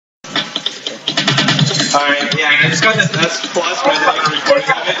Alright, yeah, I just got this S Plus, but I didn't get a recording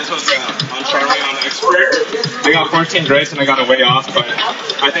of it. This was on Charlene on Expert. I got 14 grades and I got a way off, but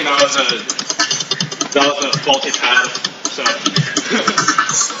I think that was a faulty pad. So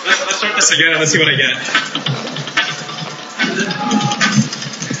let's start this again and let's see what I get.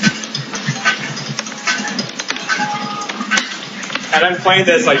 And I'm playing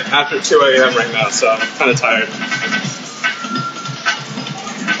this like after 2 a.m. right now, so I'm kind of tired.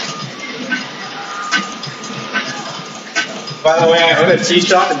 By the way, I own a tea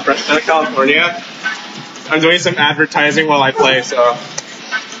shop in Fresno, California. I'm doing some advertising while I play, so.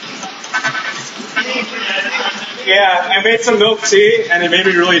 Yeah, I made some milk tea, and it made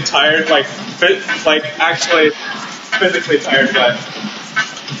me really tired, actually physically tired, but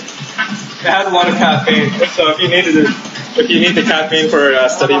it has a lot of caffeine. So if you need the caffeine for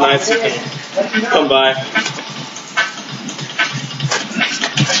study nights, you can come by.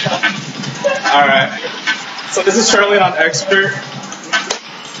 All right. So this is Charlene on Expert.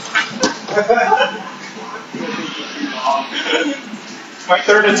 My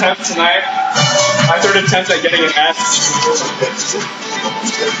third attempt tonight. My third attempt at getting an S.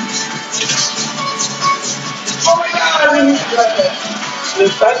 Oh my god!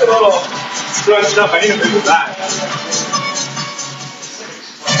 That's a little scrunched up. I need to move it back.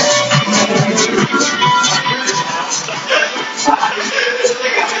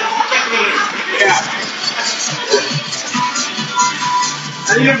 Yeah.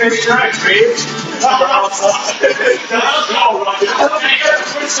 I need to make sure I breathe. It's not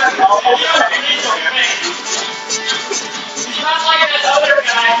like that other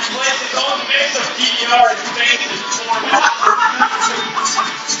guy who plays his own mix of DDR and fades his format.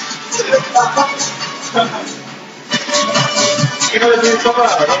 You know, do some a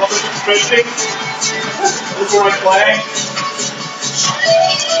little bit of stretching before I play.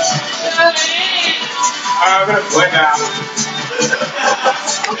 Alright, I'm gonna play now.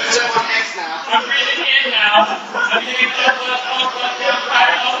 I'm breathing in now. I'm taking up, left, down,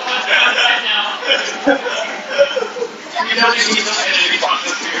 right, up, down, right now. You don't need to editing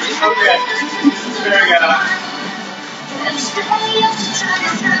process here. Okay. Very good.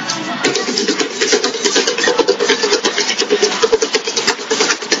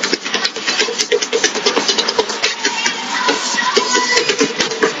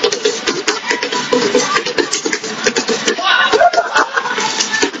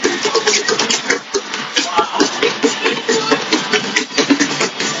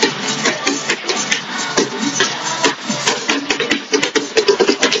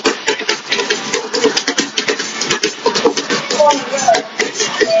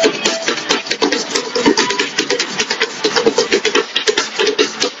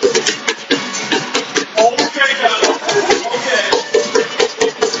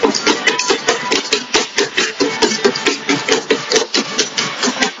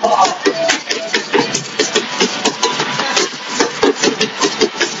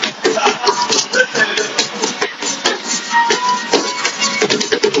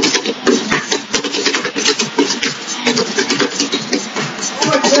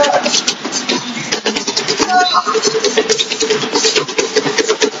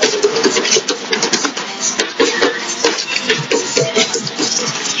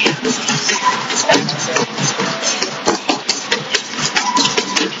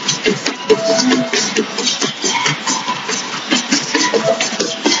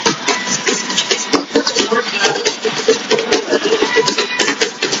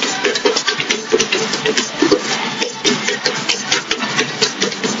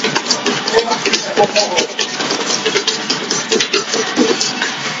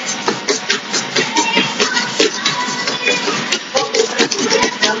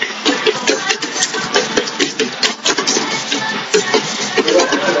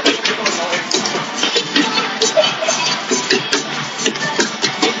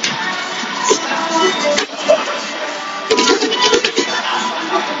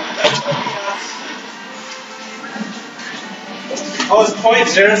 I was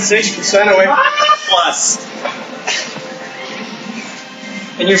 0.06% away from plus.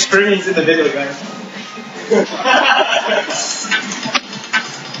 And you're screaming into the video, guys.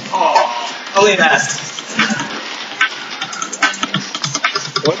 Oh, holy mess.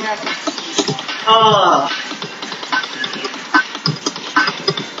 What happened?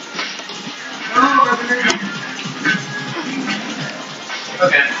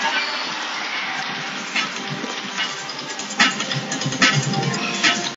 Okay.